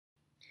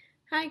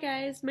Hi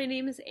guys, my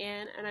name is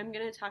Anne and I'm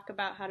going to talk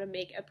about how to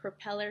make a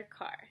propeller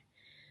car.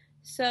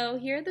 So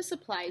here are the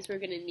supplies we're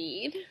going to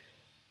need.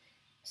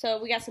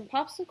 So we got some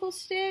popsicle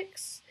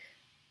sticks,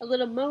 a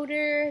little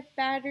motor,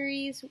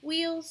 batteries,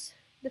 wheels,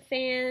 the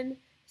fan,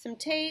 some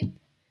tape,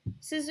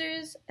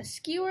 scissors, a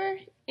skewer,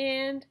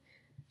 and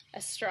a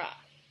straw.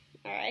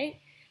 Alright,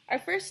 our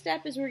first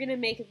step is we're going to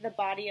make the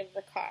body of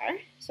the car.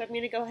 So I'm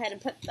going to go ahead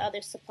and put the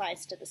other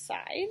supplies to the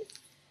side.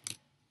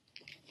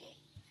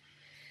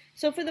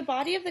 So for the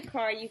body of the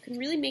car, you can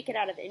really make it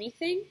out of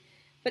anything,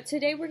 but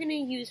today we're going to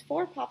use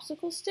 4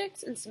 popsicle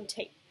sticks and some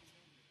tape.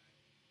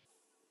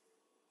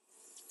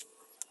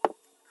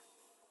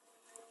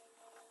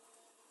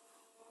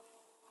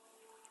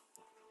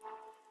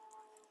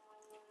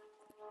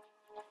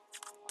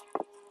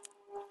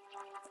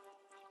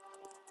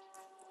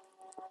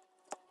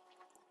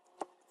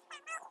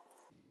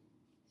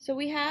 So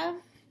we have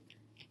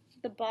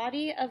the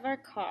body of our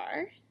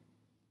car.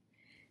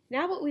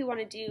 Now what we want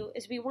to do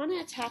is we want to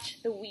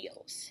attach the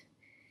wheels.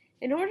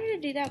 In order to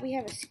do that, we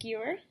have a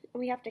skewer, and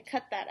we have to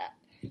cut that up.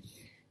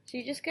 So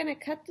you're just going to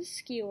cut the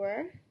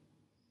skewer.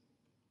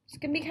 It's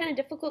going to be kind of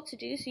difficult to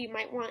do, so you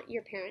might want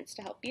your parents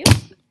to help you.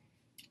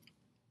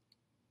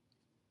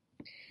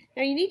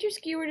 Now you need your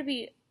skewer to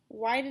be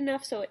wide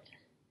enough so it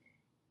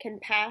can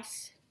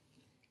pass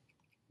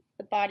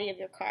the body of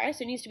your car.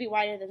 So it needs to be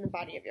wider than the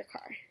body of your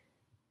car.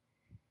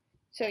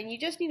 So you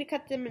just need to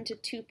cut them into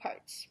 2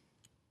 parts.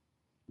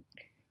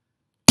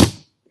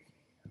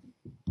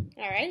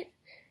 Alright,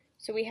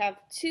 so we have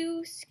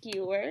 2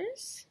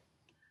 skewers,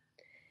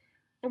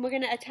 and we're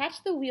going to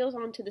attach the wheels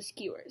onto the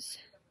skewers.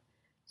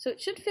 So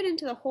it should fit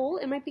into the hole.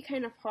 It might be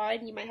kind of hard,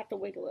 and you might have to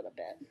wiggle it a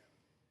bit.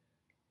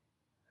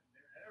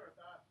 Never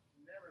thought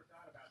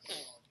about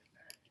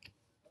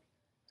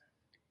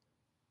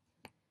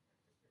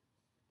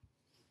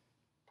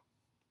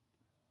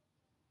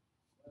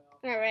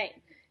that. Alright,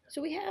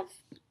 so we have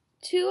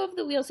 2 of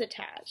the wheels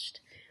attached.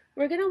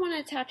 We're going to want to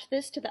attach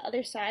this to the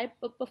other side,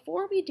 but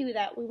before we do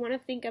that, we want to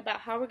think about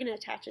how we're going to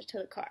attach it to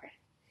the car.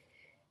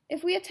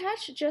 If we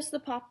attach just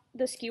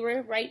the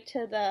skewer right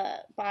to the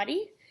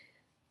body,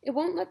 it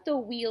won't let the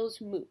wheels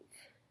move.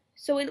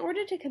 So in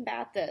order to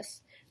combat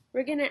this,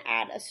 we're going to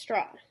add a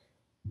straw.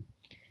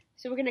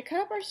 So we're going to cut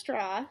up our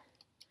straw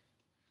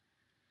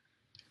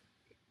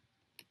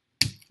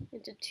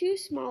into 2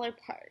 smaller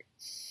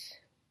parts.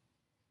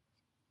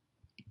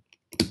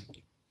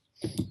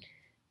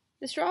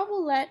 The straw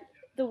will let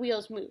the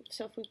wheels move.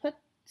 So if we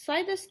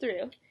slide this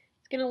through,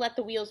 it's going to let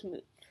the wheels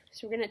move.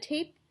 So we're going to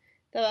tape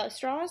the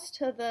straws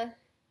to the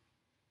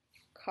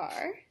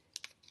car.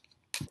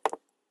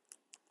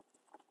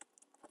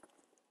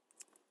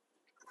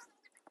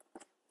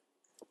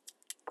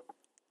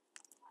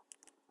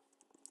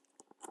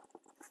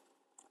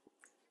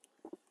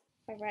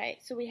 Alright,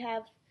 so we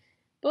have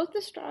both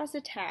the straws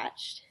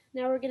attached.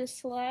 Now we're going to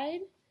slide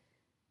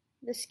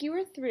the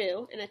skewer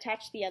through and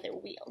attach the other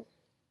wheel.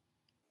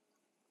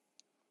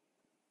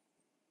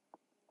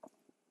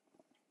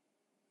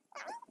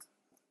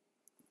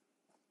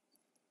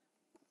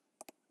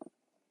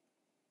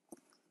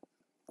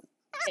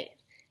 Okay,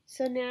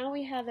 so now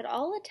we have it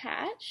all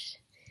attached,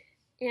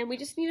 and we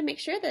just need to make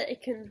sure that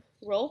it can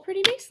roll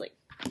pretty nicely.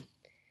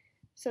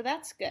 So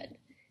that's good.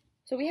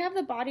 So we have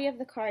the body of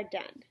the car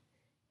done.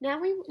 Now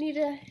we need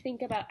to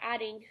think about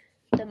adding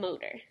the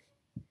motor.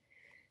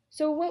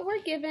 So what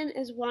we're given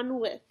is one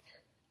with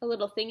a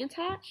little thing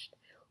attached.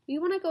 We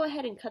want to go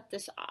ahead and cut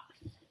this off.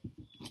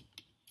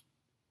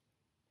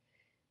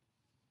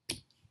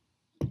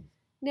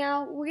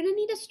 Now we're going to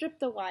need to strip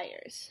the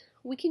wires.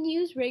 We can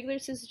use regular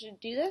scissors to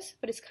do this,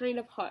 but it's kind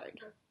of hard.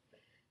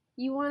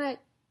 You want to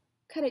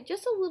cut it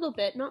just a little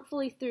bit, not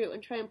fully through,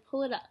 and try and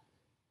pull it up.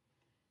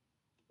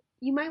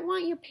 You might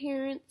want your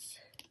parents,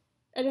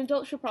 an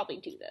adult should probably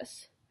do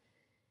this.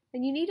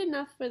 And you need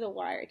enough for the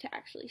wire to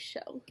actually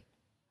show.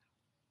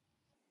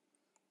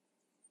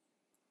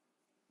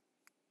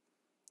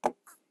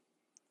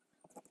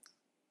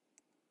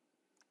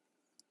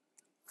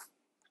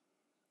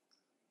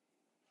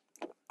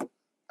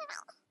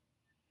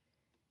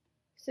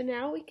 So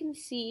now we can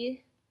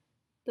see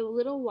the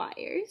little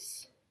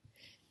wires.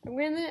 I'm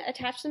going to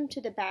attach them to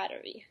the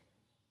battery.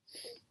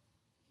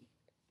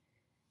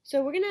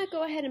 So we're going to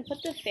go ahead and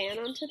put the fan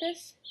onto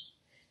this.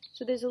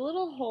 So there's a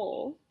little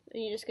hole,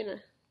 and you're just going to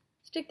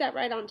stick that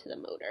right onto the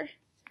motor.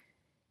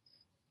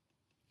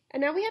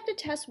 And now we have to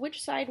test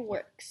which side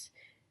works.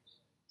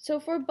 So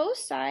for both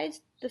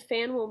sides, the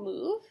fan will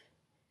move,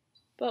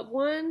 but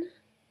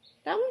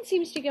that one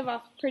seems to give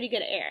off pretty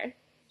good air.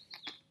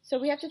 So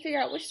we have to figure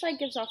out which side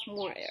gives off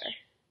more air.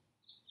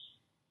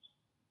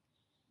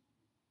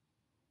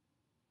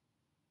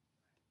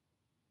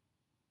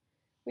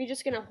 We're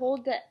just going to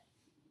hold the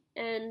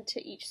end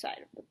to each side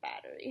of the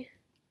battery.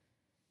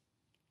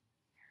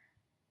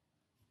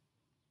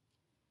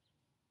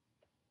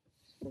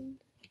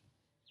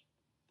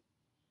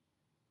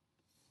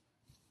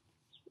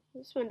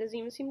 This one doesn't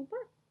even seem to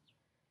work.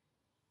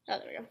 Oh,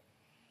 there we go.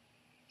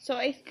 So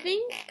I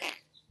think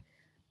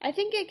I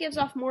think it gives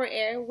off more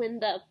air when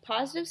the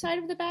positive side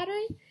of the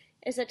battery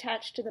is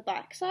attached to the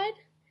black side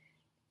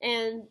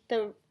and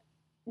the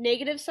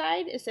negative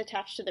side is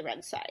attached to the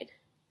red side.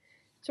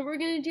 So what we're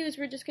going to do is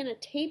we're just going to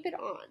tape it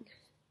on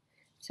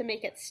to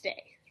make it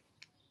stay.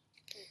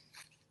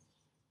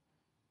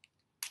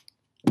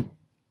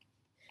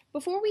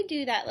 Before we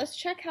do that, let's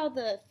check how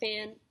the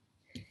fan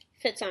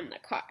fits on the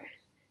car.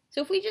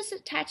 So if we just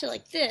attach it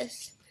like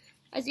this,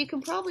 as you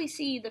can probably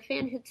see, the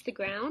fan hits the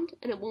ground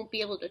and it won't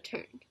be able to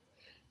turn.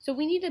 So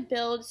we need to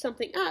build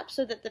something up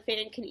so that the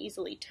fan can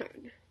easily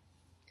turn.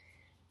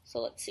 So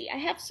let's see, I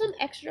have some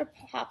extra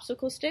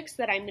popsicle sticks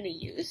that I'm going to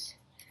use.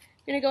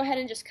 I'm going to go ahead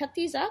and just cut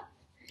these up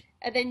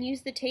and then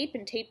use the tape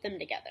and tape them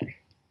together.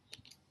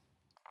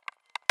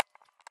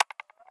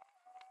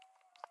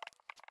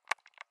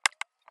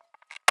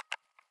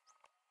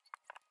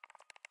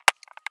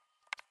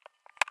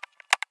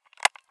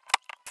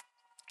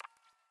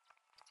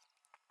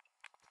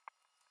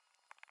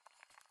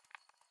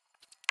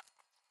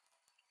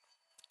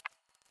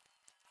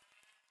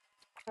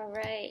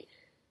 Alright,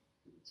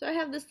 so I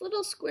have this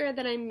little square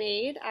that I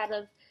made out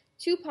of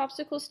 2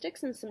 popsicle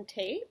sticks and some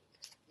tape.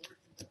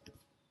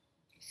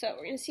 So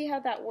we're going to see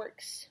how that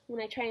works when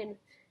I try and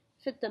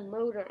fit the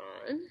motor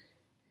on.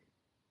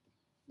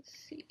 Let's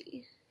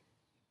see.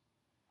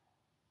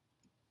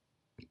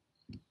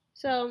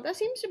 So that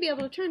seems to be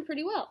able to turn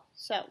pretty well.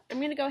 So I'm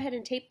going to go ahead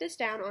and tape this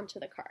down onto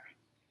the car.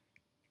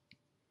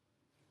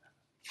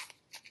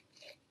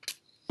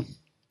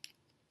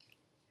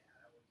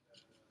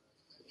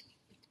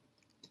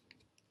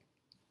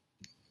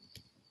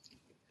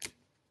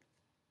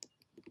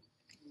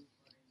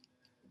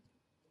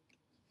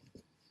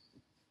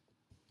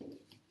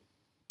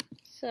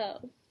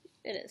 So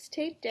it is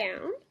taped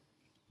down,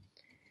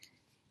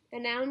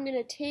 and now I'm going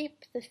to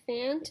tape the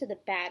fan to the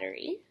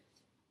battery.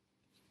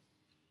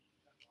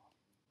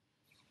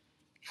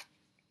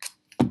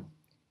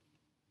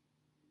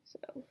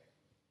 So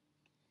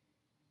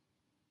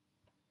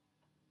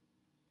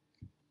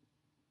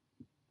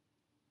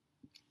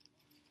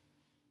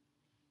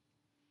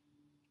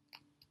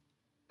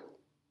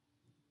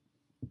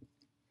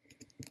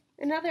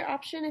another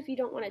option if you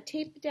don't want to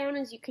tape it down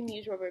is you can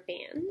use rubber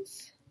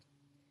bands.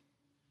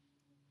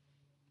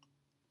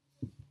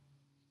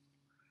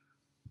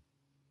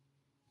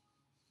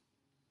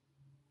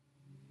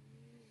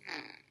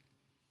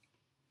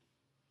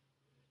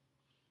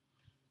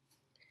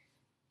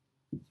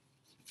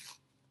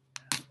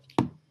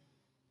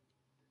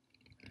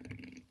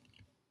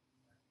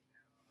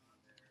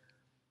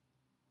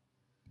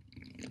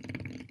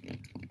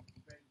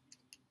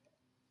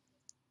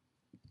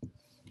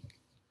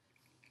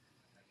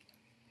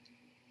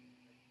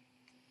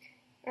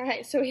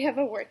 Alright, so we have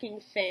a working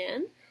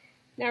fan.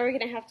 Now we're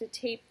going to have to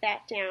tape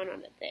that down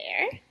onto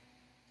there.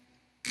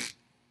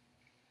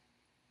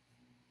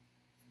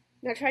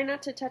 Now try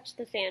not to touch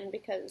the fan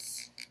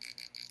because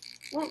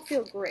it won't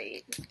feel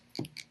great.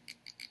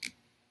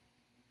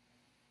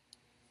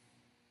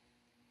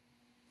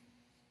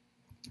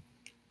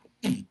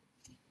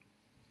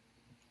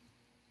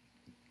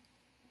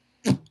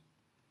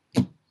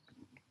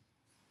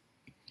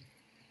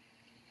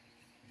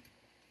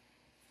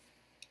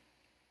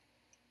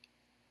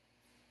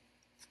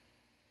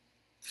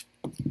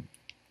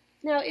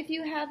 Now, if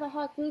you have a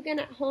hot glue gun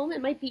at home,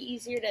 it might be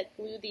easier to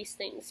glue these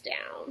things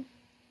down.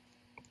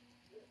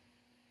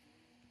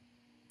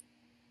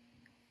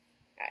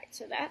 Alright,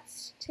 so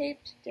that's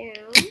taped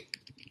down.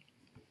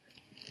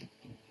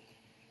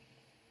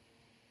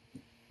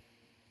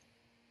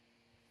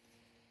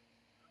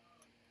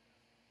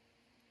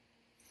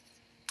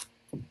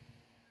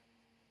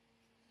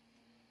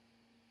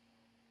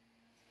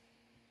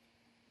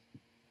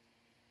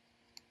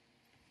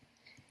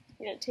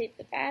 I'm going to tape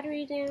the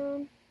battery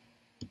down.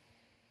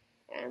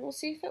 And we'll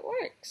see if it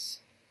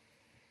works.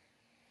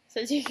 So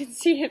as you can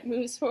see, it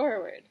moves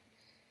forward.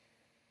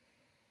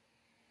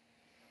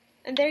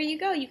 And there you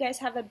go, you guys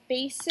have a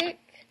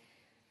basic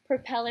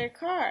propeller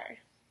car.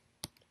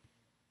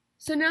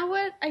 So now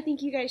what I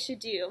think you guys should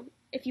do,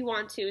 if you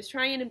want to, is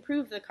try and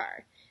improve the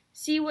car.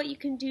 See what you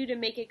can do to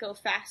make it go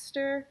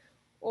faster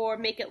or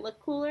make it look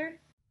cooler.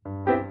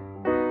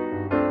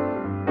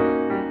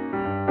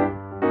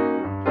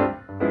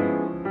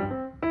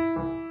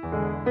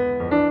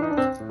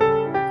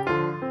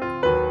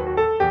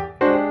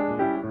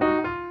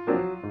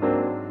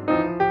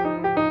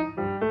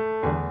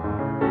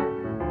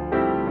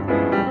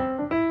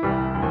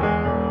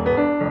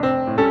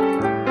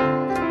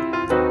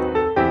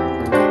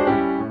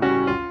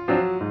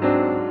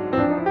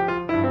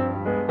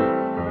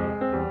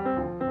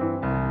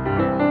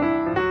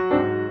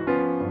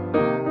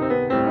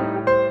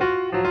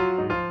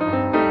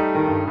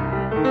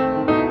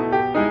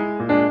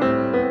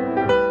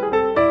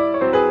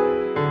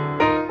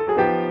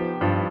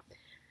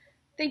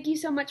 Thank you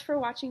so much for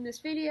watching this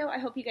video. I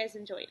hope you guys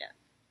enjoyed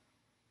it.